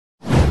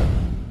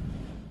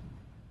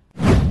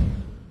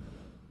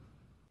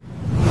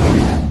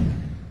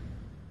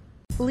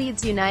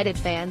Leeds United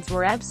fans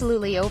were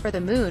absolutely over the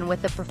moon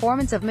with the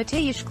performance of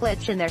Mateusz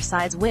Klich in their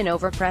side's win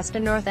over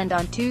Preston North End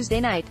on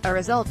Tuesday night, a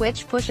result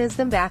which pushes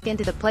them back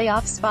into the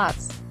playoff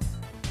spots.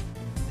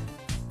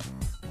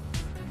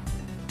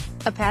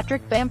 A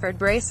Patrick Bamford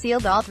brace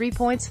sealed all 3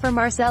 points for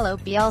Marcelo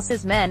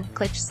Bielsa's men,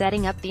 Klich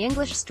setting up the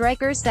English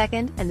striker's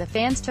second, and the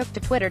fans took to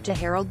Twitter to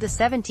herald the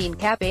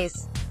 17-cap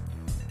ace.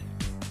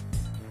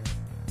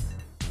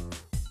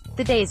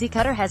 The Daisy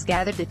Cutter has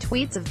gathered the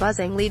tweets of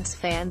buzzing Leeds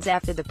fans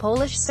after the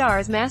Polish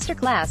star's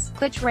masterclass.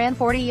 Klich ran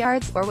 40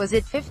 yards, or was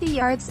it 50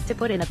 yards, to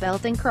put in a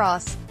belting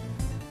cross.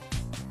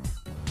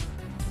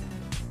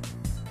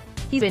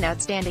 He's been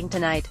outstanding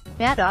tonight.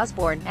 Matt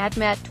Osborne, at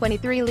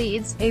Matt23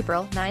 Leeds,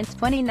 April 9,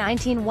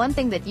 2019. One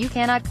thing that you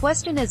cannot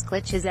question is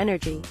Klich's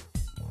energy.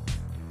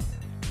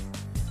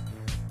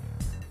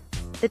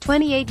 The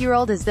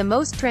 28-year-old is the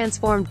most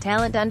transformed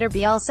talent under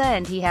Bielsa,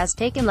 and he has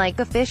taken like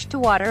a fish to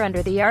water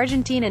under the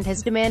Argentine and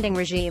his demanding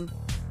regime.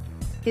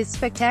 His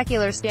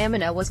spectacular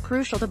stamina was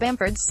crucial to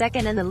Bamford's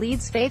second, and the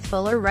Leeds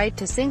faithful are right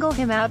to single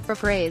him out for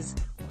praise.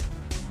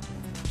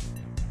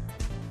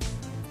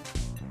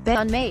 Bet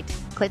on mate.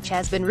 Klich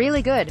has been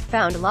really good,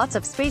 found lots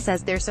of space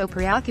as they're so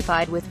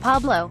preoccupied with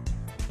Pablo.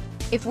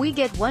 If we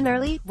get one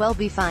early, we'll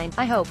be fine,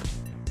 I hope.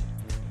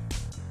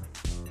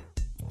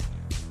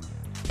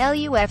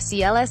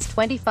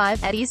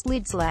 LUFCLS25, at East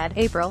Leeds Lad,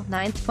 April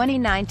 9,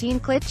 2019.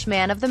 Klich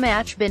man of the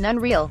match been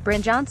unreal.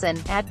 Bryn Johnson,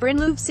 at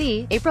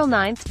BrynLoofC, April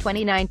 9,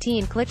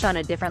 2019. Klich on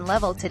a different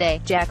level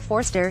today. Jack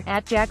Forster,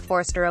 at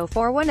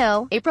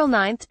JackForster0410, April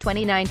 9,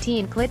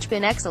 2019. Klich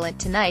been excellent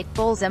tonight.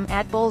 Bolzam,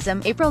 at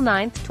Bolzam, April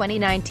 9,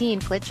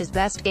 2019. Klich's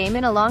best game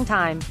in a long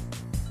time.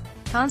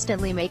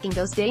 Constantly making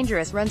those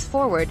dangerous runs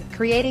forward,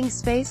 creating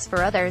space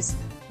for others.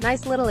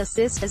 Nice little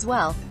assist as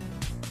well.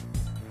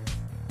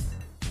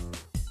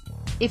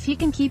 If he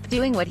can keep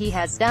doing what he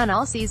has done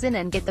all season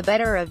and get the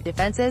better of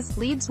defenses,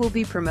 Leeds will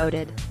be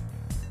promoted.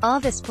 All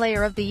this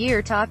Player of the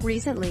Year talk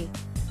recently.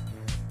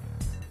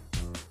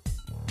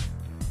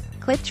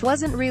 Klich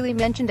wasn't really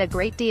mentioned a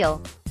great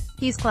deal.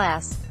 He's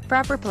class.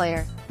 Proper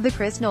player. The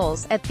Chris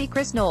Knowles, at the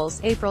Chris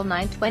Knowles, April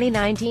 9,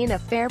 2019. A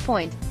fair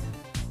point.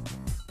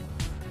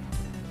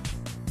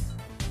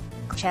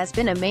 Klich has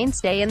been a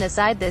mainstay in the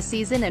side this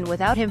season, and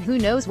without him who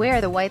knows where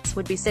the Whites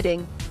would be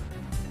sitting.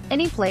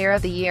 Any Player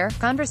of the Year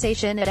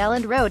conversation at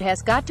Elland Road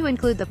has got to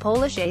include the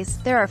Polish ace.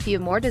 There are few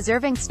more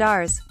deserving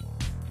stars.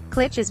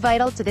 Klich is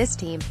vital to this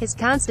team. His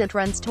constant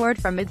runs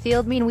toward from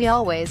midfield mean we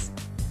always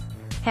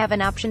have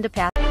an option to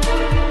pass